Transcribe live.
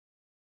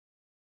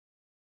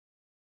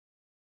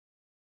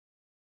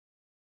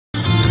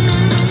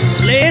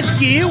Let's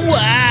get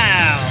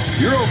wild.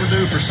 You're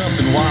overdue for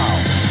something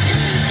wild.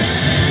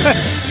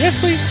 Yes,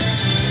 please.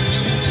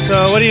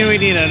 So, what do we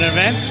need? An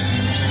event?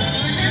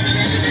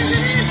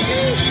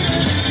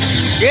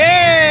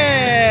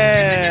 Yeah!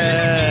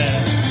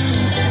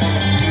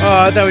 Oh,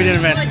 I thought we did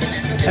advance.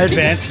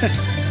 Advance.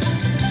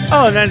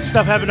 Oh, and then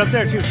stuff happened up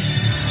there too.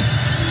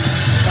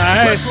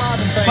 Alright.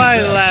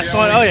 Probably the last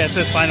one. Oh yeah, it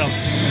says final.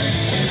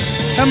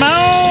 Come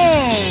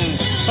on!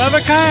 One of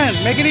a kind.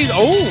 Make it easy.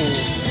 Oh!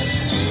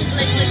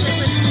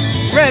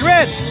 Red,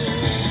 red!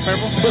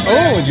 Purple. Put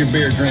that with your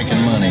beer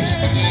drinking money.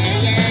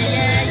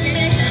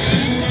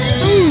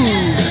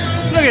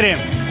 Ooh! Look at him.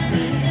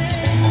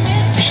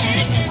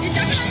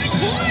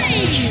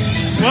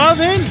 Well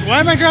then, why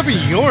am I dropping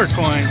your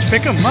coins?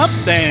 Pick them up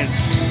then.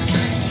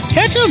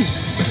 Catch them!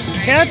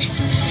 Catch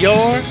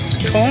your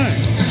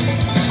coins.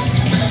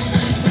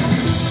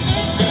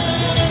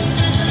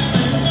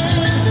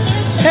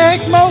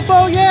 Heck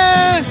mofo,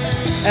 yeah!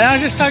 And I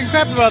was just talking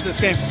crap about this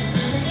game.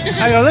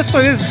 I go, let's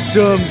play this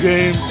dumb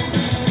game.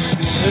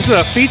 This is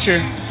a feature.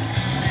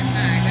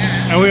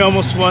 And we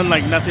almost won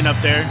like nothing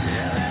up there.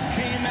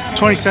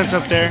 20 cents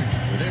up there.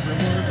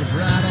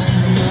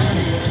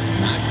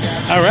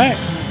 Alright.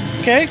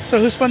 Okay, so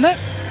who spun that?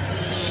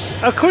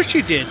 Of course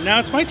you did. Now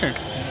it's my turn.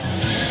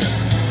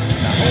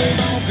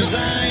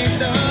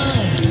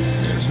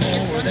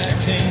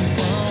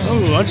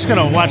 Oh, I'm just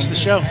gonna watch the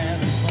show.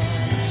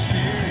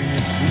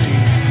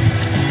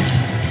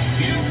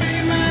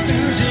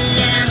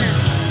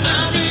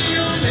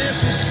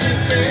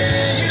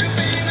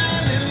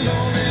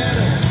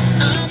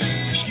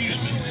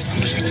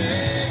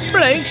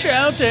 Blake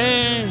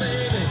Shelton,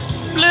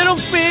 little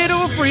bit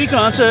of a free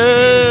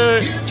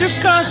concert, just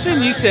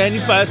costing you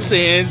 75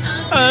 cents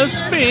a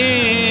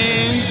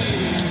spin.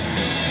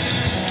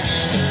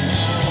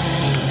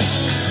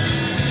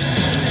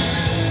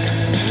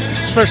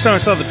 It's the first time I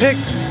saw the pic.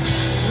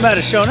 Might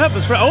have shown up.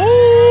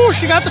 Oh,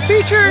 she got the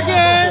feature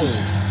again.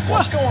 Whoa.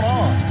 What's going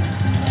on?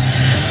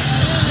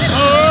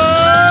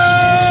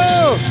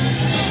 Oh!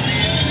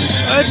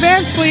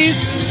 Advance, please.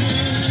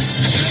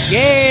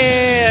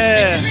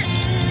 Yeah.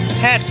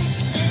 Hats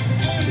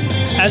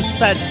and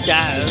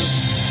sandals.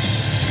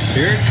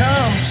 Here it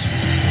comes.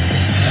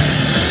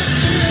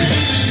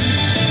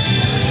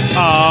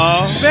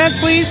 Oh, advance,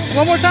 please.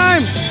 One more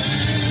time.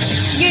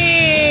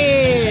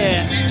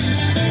 Yeah.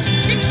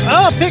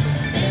 Oh, pick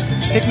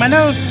my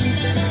nose.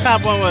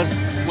 Top one was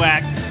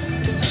whack.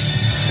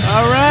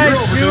 All right,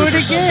 do it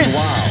again.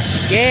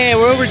 Yeah,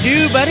 we're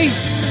overdue, buddy.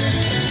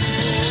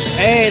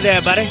 Hey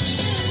there, buddy.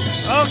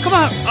 Oh, come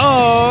on.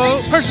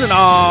 Oh, person.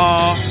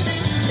 Oh.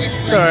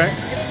 Sorry.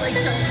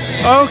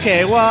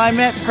 Okay, well, I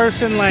meant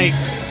person like,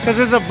 because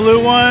there's a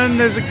blue one,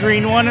 there's a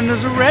green one, and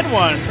there's a red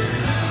one.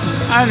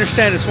 I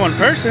understand it's one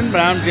person, but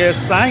I'm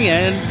just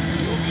saying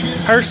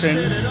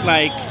person,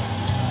 like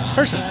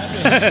person.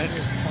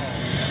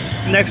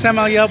 Next time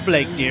I'll yell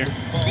Blake, dear.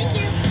 Thank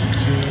you.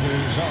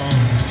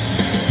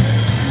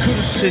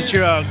 Since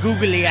you're all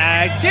googly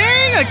eyed.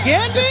 Dang,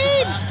 again,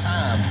 dude!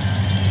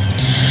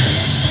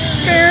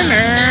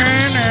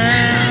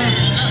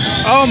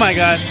 Oh my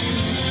god.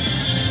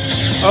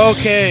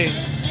 Okay.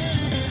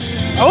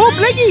 Oh,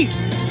 Blakey!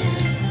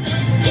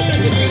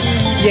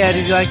 Yeah,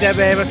 did you like that,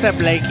 babe? What's up,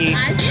 Blakey?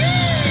 I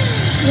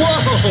did.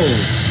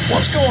 Whoa!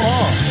 What's going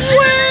on?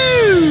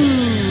 Woo!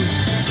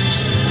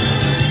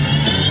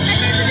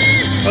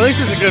 Well, at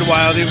least it's a good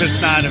wild, even if it's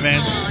not an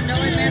event. Oh, no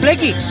advance.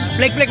 Blakey!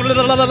 Blake, Blake, blah,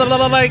 blah, blah, blah,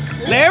 blah, Blake.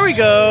 There we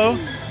go.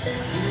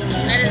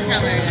 That didn't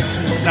sound very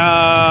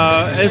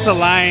good. It's a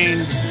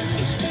line.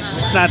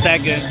 It's not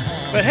that good.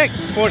 But heck,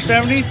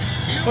 470?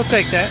 We'll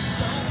take that.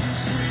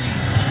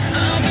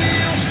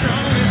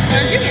 What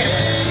did you hit it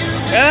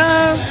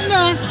with?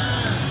 No.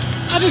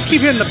 I'll just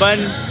keep hitting the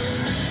button.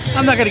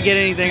 I'm not gonna get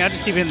anything. I'll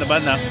just keep hitting the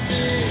button though.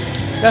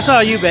 That's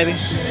all you, baby.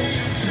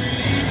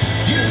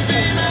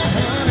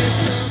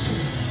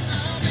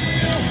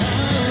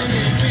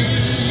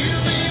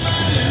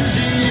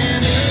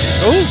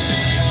 Oh.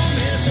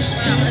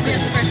 Wow,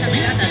 that's the first time I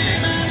got that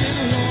thing.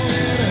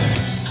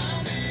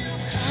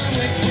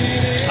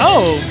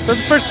 Oh,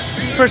 that's the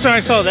first time I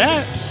saw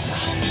that.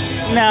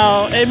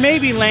 Now, it may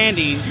be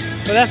landing,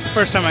 but that's the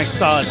first time I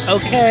saw it.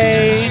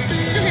 Okay.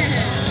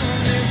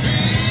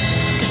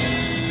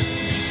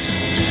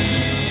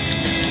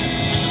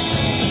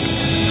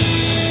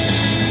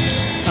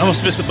 I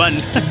almost missed the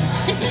button.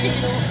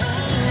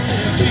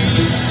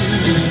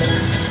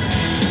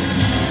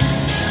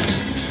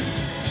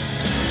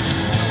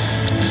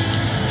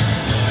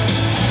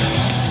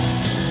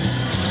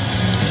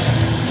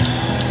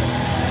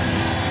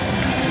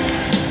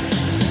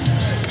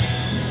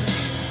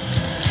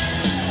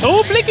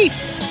 Oh, Blakey!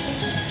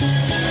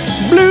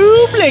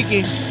 Blue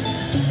Blakey!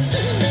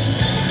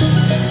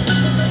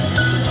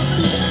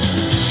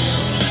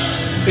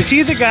 Is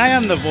he the guy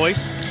on The Voice?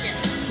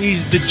 Yes.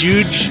 He's the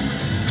judge.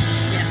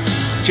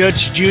 Yeah.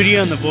 Judge Judy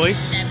on The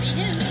Voice? That'd be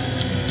him.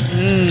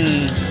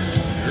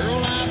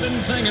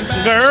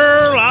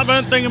 Girl, I've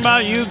been thinking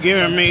about you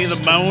giving me the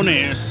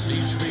bonus.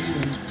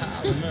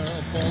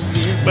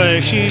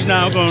 but she's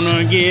not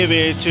gonna give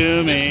it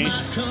to me.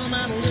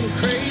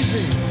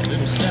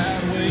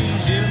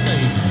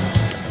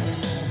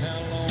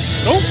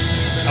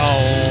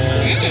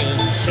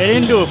 Oh, they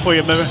didn't do it for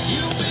you, baby.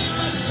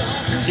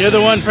 You're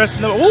the one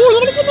pressing the.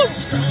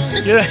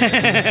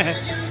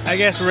 I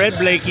guess Red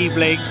Blakey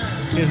Blake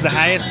is the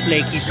highest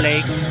Blakey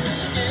Blake.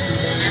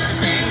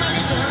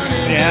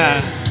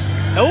 Yeah.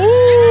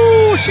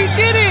 Oh, she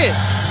did it.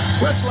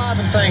 Let's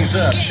liven things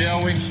up,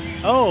 shall we?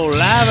 Oh,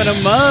 liven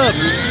them up.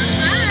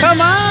 Come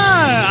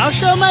on, I'll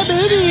show my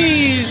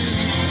booties.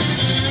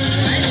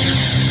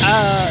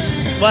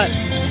 What?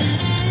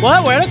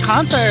 What? We're at a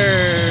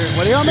concert.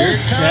 What do you want me to do?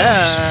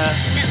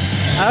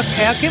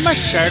 Okay, I'll keep my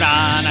shirt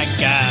on, I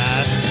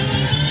guess.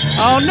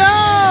 Oh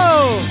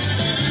no!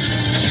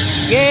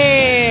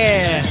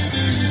 Yeah!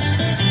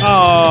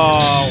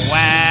 Oh,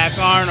 whack,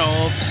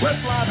 Arnold.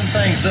 Let's liven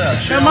things up,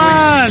 shall we? Come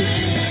on!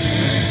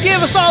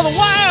 Give us all the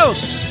wild!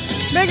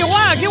 Make it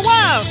wild, get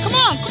wild! Come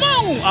on, come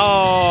on!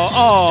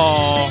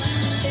 Oh.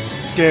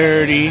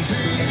 Dirty.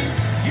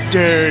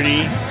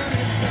 Dirty.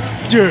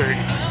 Dirty.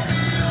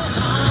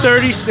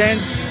 30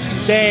 cents.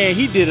 Dang,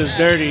 he did us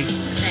dirty.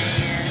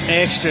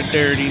 Extra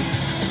dirty.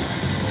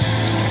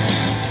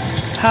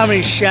 How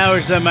many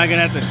showers am I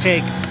gonna have to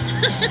take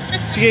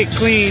to get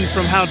clean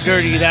from how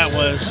dirty that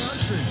was?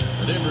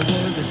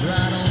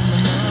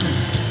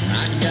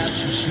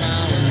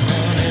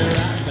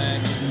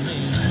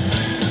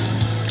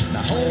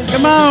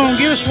 Come on,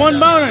 give us one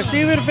bonus,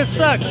 even if it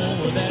sucks.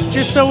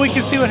 Just so we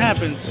can see what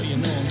happens.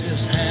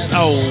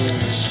 Oh.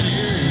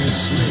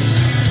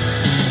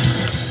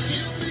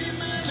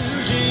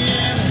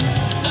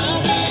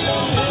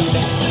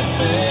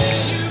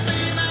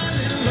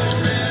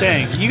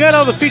 Dang, you got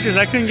all the features,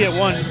 I couldn't get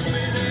one.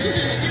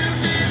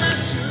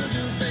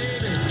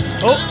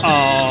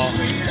 Oh.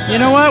 You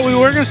know what, we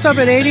were gonna stop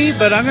at 80,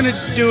 but I'm gonna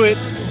do it,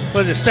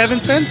 was it 7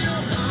 cents?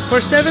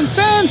 For 7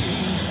 cents!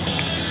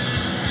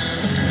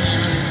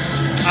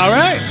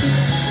 Alright.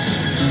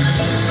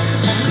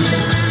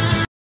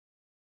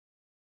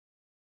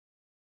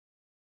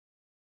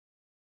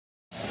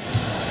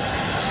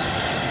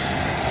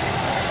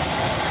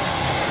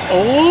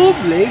 Oh,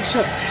 Blake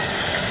Shelton.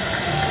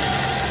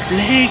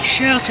 Blake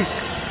Shelton.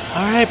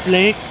 Alright,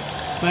 Blake.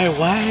 My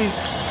wife,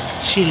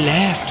 she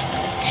left.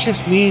 It's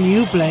just me and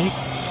you, Blake.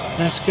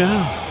 Let's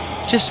go.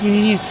 Just me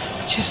and you.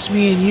 Just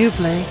me and you,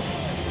 Blake.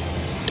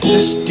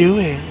 Let's do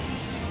it.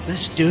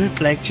 Let's do it,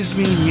 Blake. Just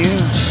me and you.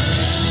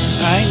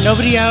 Alright,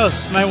 nobody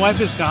else. My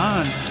wife is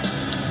gone.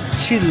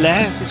 She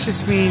left. It's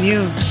just me and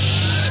you.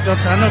 Shh, don't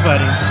tell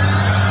nobody.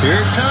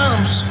 Here it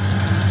comes.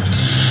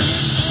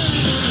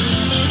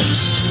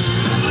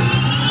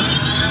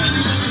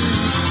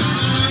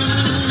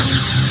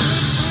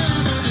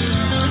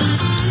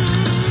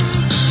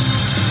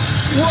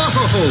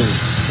 Whoa!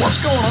 What's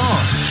going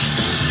on?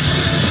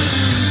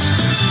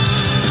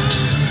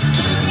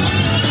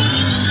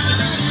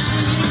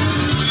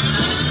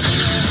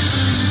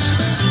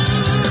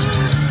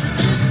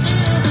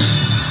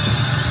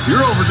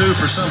 You're overdue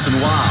for something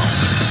wild.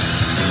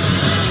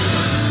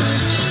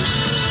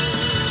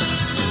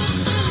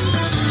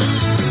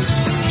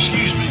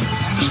 Excuse me,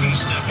 I'm just gonna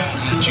step out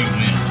and let you in.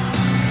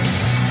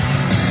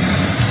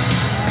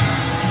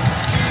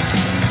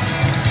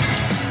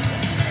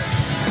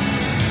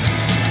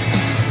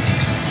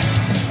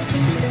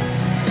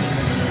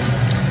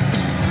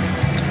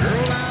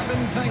 Girl, I've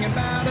been thinking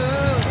about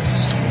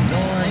us. No,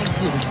 I ain't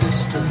little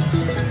distant.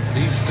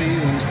 These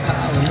feelings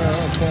piling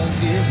up won't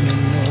give me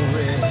no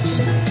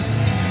rest.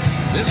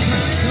 This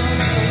night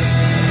comes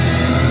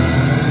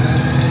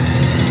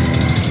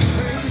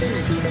crazy,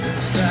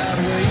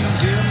 sideways,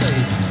 yeah,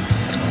 baby.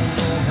 I don't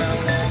know how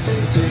long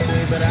it'll take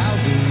me, but I'll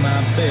do my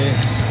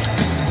best.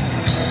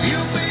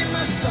 You'll be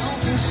my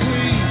soft and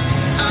sweet.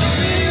 I'll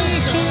be your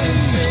strong and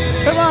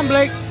steady. Come on,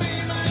 Blake.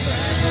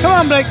 Come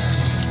on, Blake.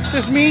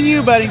 Just me and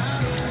you, buddy.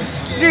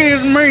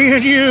 Just me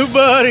and you,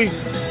 buddy.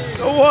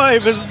 The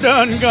wife is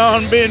done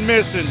gone, been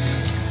missing.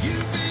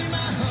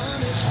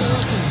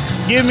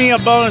 Give me a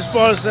bonus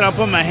and I'll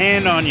put my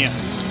hand on you.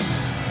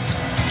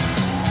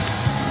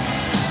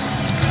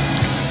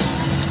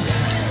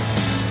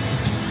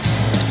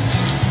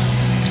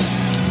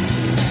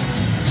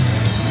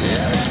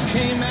 Yeah, that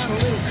came out a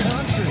little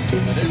country,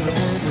 but every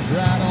word was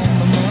right on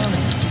the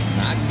money.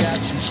 I got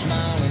you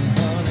smiling,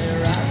 honey,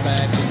 right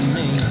back at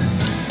me.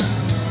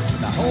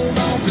 Now hold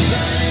on, 'cause I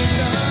ain't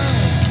done.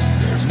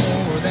 There's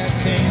more where that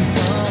came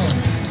from.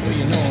 Well,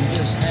 you know I'm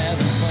just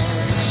having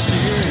fun,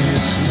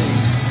 seriously.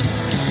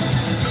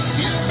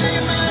 You'll be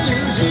my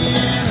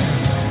Louisiana,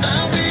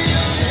 I'll be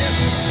your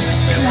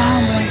Mississippi. Come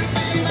on, Blake.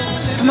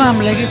 Come on,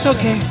 Blake. It's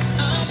okay.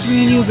 Just me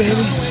and you,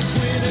 baby.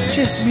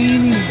 Just me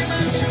and you.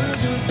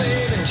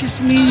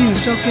 Just me and you.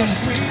 It's okay.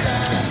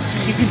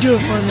 You can do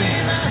it for me.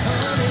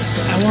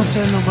 I won't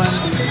tell nobody.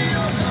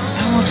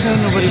 I won't tell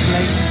nobody,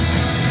 Blake.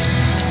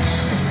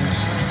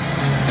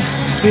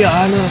 Be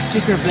our little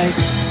secret, Blake.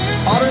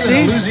 Hotter See?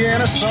 than a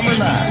Louisiana summer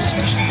night.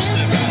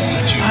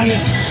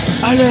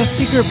 Our little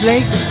secret,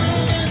 Blake.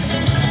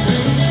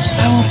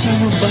 I won't tell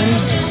nobody.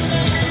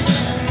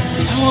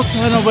 won't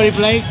tell nobody,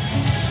 Blake.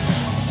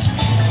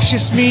 It's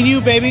just me and you,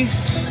 baby.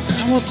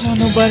 I won't tell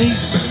nobody.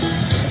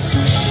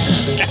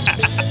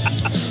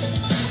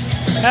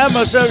 How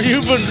much have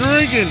you been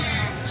drinking?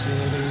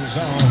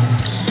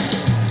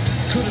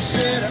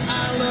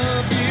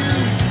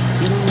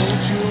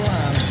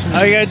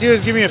 All you gotta do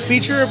is give me a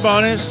feature or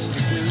bonus,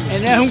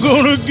 and then I'm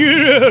gonna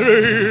get out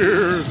of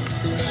here.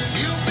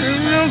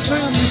 And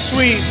something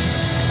sweet.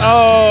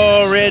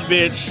 Oh, red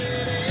bitch.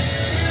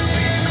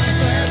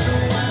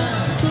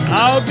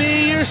 I'll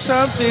be your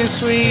something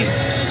sweet.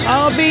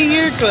 I'll be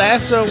your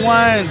glass of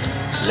wine.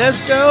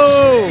 Let's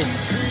go.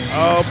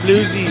 Oh,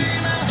 bluesies.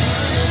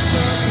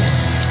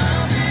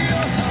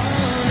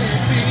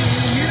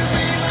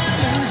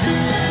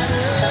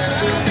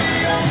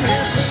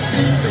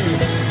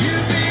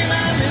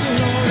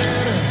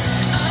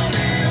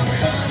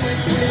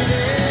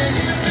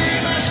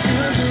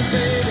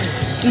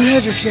 You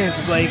had your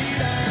chance, Blake.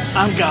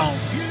 I'm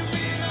gone.